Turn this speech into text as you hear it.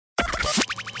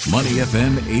Money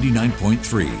FM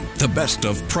 89.3, the best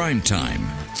of prime time.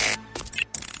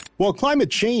 Well, climate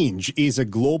change is a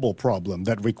global problem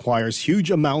that requires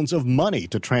huge amounts of money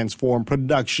to transform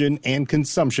production and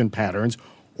consumption patterns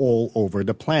all over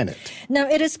the planet. Now,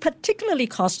 it is particularly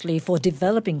costly for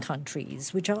developing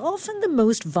countries, which are often the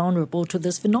most vulnerable to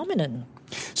this phenomenon.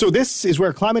 So this is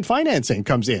where climate financing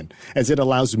comes in, as it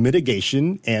allows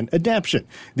mitigation and adaptation.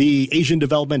 The Asian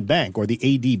Development Bank, or the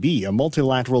ADB, a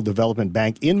multilateral development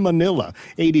bank in Manila,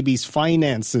 ADB's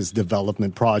finances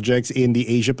development projects in the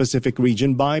Asia-Pacific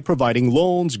region by providing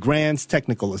loans, grants,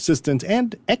 technical assistance,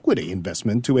 and equity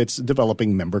investment to its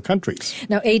developing member countries.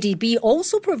 Now, ADB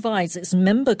also provides its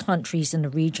member countries in the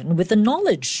region with the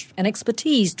knowledge and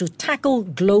expertise to tackle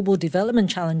global development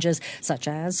challenges such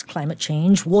as climate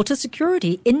change, water security,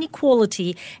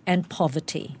 inequality, and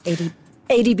poverty.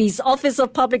 ADB's Office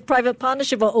of Public-Private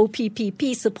Partnership, or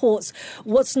OPPP, supports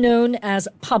what's known as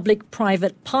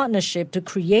public-private partnership to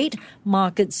create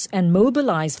markets and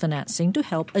mobilize financing to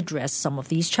help address some of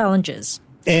these challenges.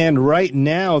 And right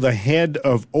now, the head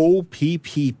of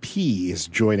OPPP is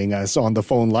joining us on the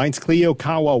phone lines, Cleo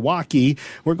Kawawaki.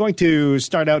 We're going to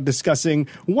start out discussing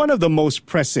one of the most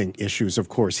pressing issues, of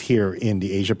course, here in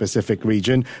the Asia-Pacific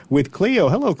region with Cleo.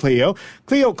 Hello, Cleo.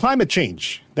 Cleo, climate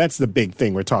change. That's the big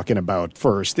thing we're talking about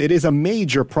first. It is a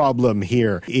major problem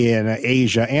here in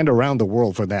Asia and around the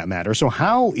world, for that matter. So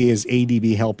how is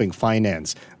ADB helping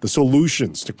finance the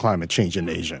solutions to climate change in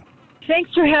Asia?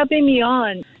 Thanks for having me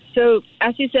on. So,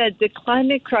 as you said, the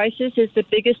climate crisis is the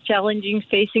biggest challenge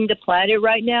facing the planet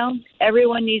right now.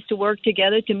 Everyone needs to work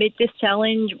together to meet this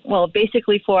challenge, well,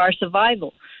 basically for our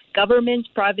survival. Governments,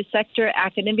 private sector,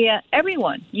 academia,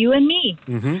 everyone, you and me.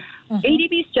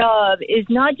 ADB's job is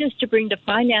not just to bring the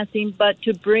financing, but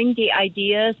to bring the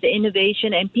ideas, the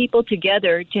innovation, and people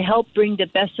together to help bring the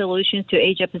best solutions to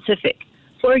Asia Pacific.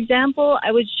 For example,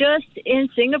 I was just in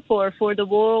Singapore for the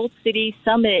World City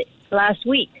Summit last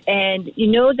week. And you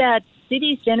know that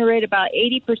cities generate about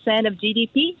 80% of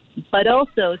GDP, but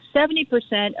also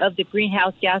 70% of the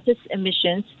greenhouse gases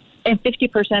emissions and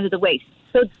 50% of the waste.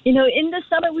 So, in the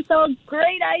summit, we saw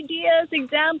great ideas,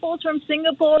 examples from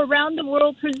Singapore, around the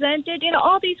world presented,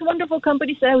 all these wonderful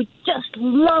companies that I would just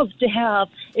love to have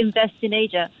invest in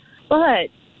Asia.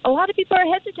 But a lot of people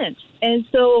are hesitant. And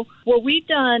so what we've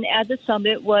done at the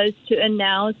summit was to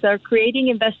announce our Creating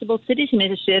Investable Cities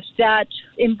initiative that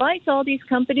invites all these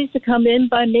companies to come in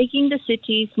by making the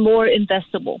cities more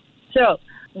investable. So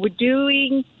we're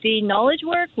doing the knowledge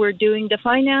work. We're doing the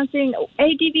financing.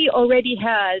 ADB already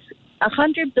has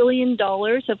 $100 billion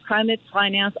of climate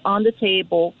finance on the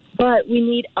table, but we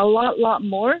need a lot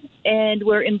more, and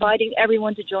we're inviting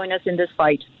everyone to join us in this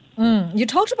fight. You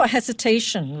talked about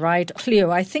hesitation, right, Cleo?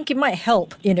 I think it might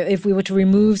help, if we were to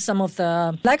remove some of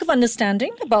the lack of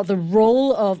understanding about the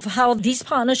role of how these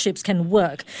partnerships can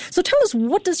work. So tell us,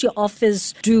 what does your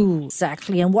office do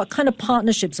exactly, and what kind of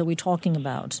partnerships are we talking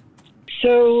about?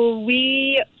 So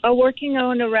we are working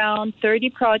on around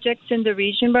 30 projects in the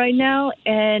region right now,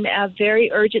 and at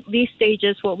very urgent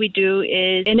stages, what we do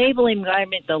is enabling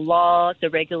environment, the laws, the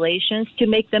regulations, to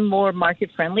make them more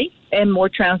market-friendly and more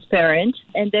transparent.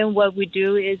 And then what we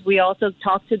do is we also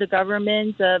talk to the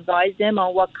governments, advise them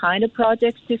on what kind of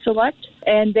projects to select.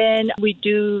 And then we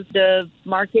do the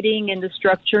marketing and the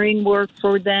structuring work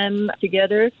for them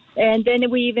together. And then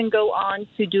we even go on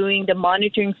to doing the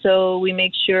monitoring, so we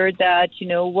make sure that,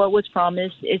 what was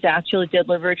promised is actually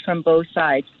delivered from both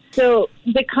sides. So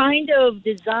the kind of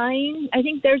design, I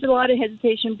think there's a lot of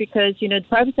hesitation because, the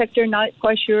private sector not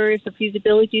quite sure if the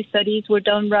feasibility studies were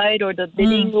done right or the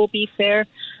bidding will be fair.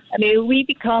 I mean, we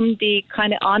become the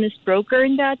kind of honest broker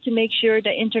in that to make sure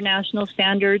that international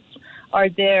standards are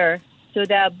there, so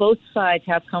that both sides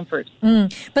have comfort.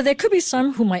 But there could be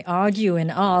some who might argue and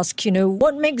ask,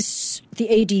 what makes the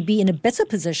ADB in a better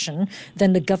position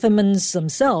than the governments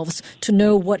themselves to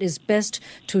know what is best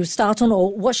to start on or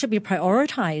what should be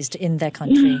prioritized in their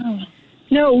country?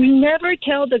 No, we never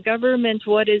tell the government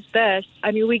what is best.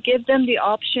 I mean, we give them the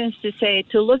options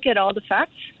to look at all the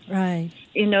facts. Right.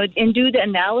 And do the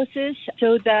analysis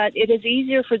so that it is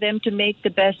easier for them to make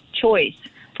the best choice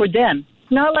for them.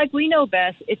 Not like we know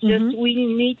best. It's just we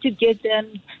need to give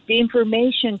them the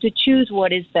information to choose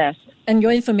what is best. And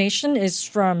your information is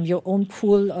from your own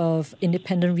pool of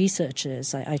independent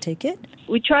researchers, I take it?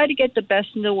 We try to get the best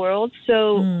in the world.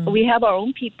 So we have our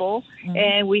own people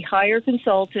and we hire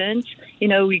consultants.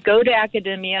 We go to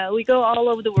academia. We go all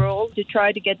over the world to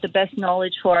try to get the best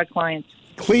knowledge for our clients.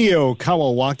 Cleo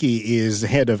Kawawaki is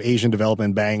head of Asian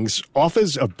Development Bank's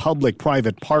Office of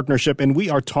Public-Private Partnership, and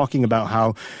we are talking about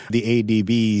how the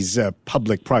ADB's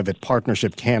public-private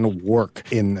partnership can work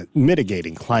in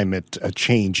mitigating climate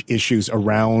change issues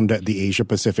around the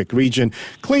Asia-Pacific region.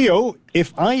 Cleo,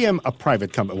 if I am a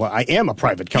private company, well, I am a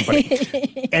private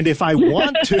company, and if I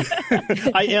want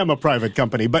to, I am a private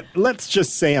company, but let's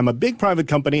just say I'm a big private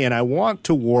company and I want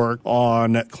to work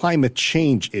on climate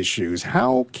change issues.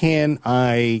 How can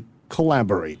I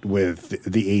collaborate with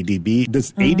the ADB?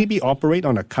 Does ADB operate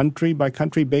on a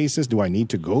country-by-country basis? Do I need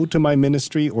to go to my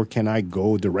ministry, or can I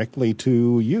go directly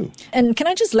to you? And can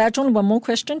I just latch on one more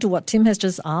question to what Tim has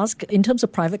just asked? In terms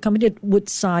of private company, would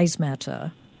size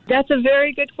matter? That's a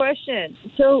very good question.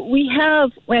 So we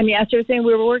have, as you were saying,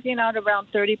 we're working on around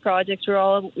 30 projects. We're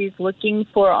always looking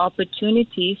for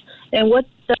opportunities. And what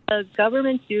the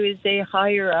governments do is they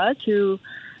hire us to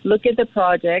look at the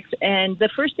projects. And the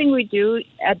first thing we do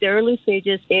at the early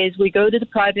stages is we go to the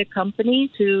private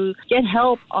company to get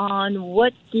help on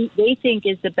what they think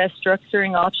is the best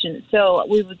structuring option. So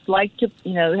we would like to,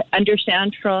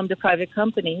 understand from the private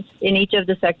companies in each of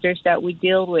the sectors that we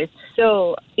deal with.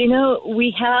 So,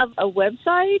 we have a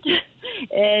website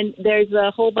and there's a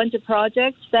whole bunch of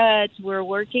projects that we're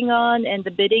working on and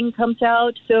the bidding comes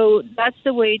out. So that's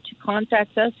the way to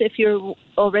contact us if you're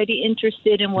already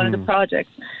interested in one of the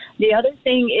projects. The other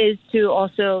thing is to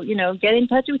also, get in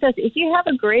touch with us. If you have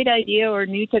a great idea or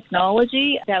new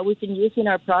technology that we can use in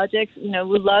our projects,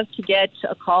 we'd love to get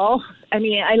a call.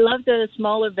 I love the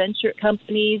smaller venture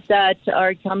companies that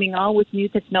are coming on with new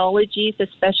technologies,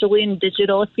 especially in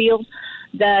digital fields,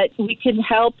 that we can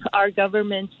help our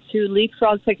governments to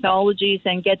leapfrog technologies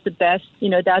and get the best,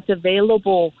 that's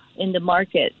available in the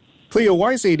market. Cleo,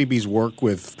 why is ADB's work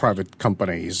with private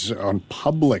companies on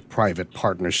public-private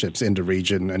partnerships in the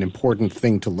region an important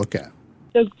thing to look at?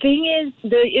 The thing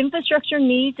is, the infrastructure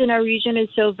needs in our region is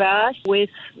so vast, with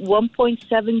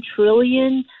 $1.7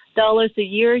 trillion a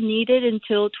year needed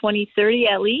until 2030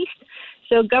 at least.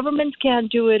 So governments can't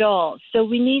do it all. So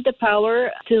we need the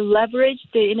power to leverage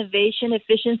the innovation,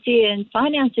 efficiency, and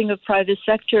financing of private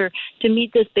sector to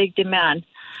meet this big demand.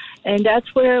 And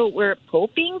that's where we're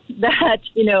hoping that,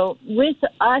 with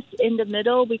us in the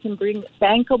middle, we can bring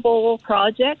bankable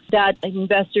projects that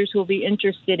investors will be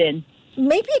interested in.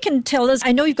 Maybe you can tell us,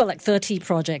 I know you've got 30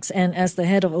 projects, and as the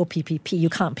head of OPPP, you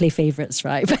can't play favorites,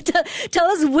 right? But tell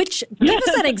us give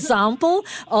us an example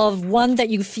of one that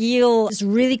you feel is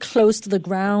really close to the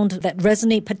ground that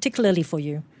resonate particularly for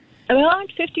you.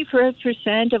 Around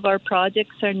 50% of our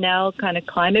projects are now kind of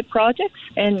climate projects,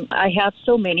 and I have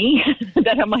so many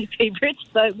that are my favorites.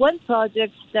 But one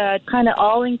project that kind of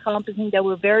all-encompassing that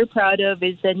we're very proud of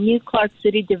is the new Clark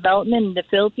City development in the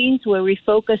Philippines, where we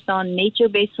focused on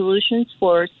nature-based solutions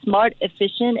for smart,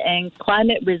 efficient, and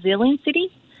climate-resilient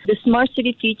cities. The smart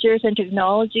city features and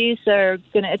technologies are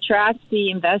going to attract the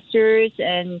investors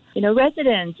and,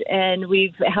 residents. And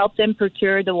we've helped them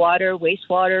procure the water,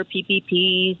 wastewater,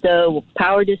 PPPs, the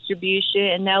power distribution.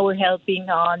 And now we're helping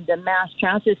on the mass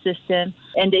transit system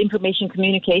and the information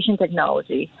communication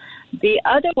technology. The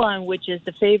other one, which is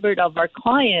the favorite of our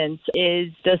clients,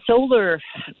 is the solar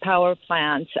power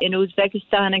plants in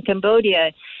Uzbekistan and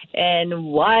Cambodia. And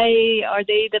why are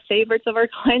they the favorites of our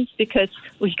clients? Because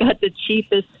we got the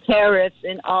cheapest tariffs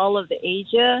in all of the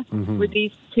Asia with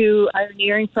these two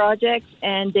pioneering projects,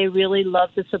 and they really love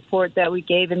the support that we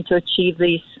gave them to achieve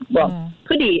these,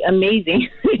 pretty amazing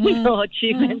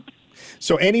achievements.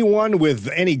 So anyone with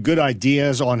any good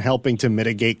ideas on helping to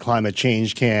mitigate climate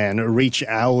change can reach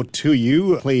out to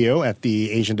you, Cleo, at the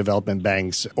Asian Development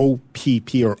Bank's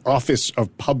OPP, or Office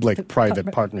of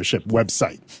Public-Private Partnership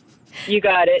website. You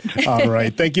got it. All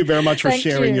right. Thank you very much for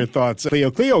sharing your thoughts.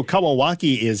 Cleo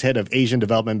Kawawaki is head of Asian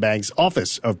Development Bank's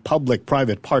Office of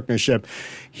Public-Private Partnership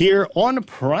here on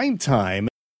Primetime.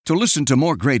 To listen to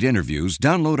more great interviews,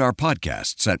 download our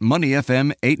podcasts at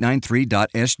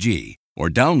moneyfm893.sg or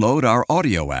download our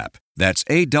audio app. That's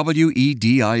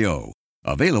AWEDIO.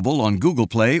 Available on Google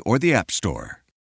Play or the App Store.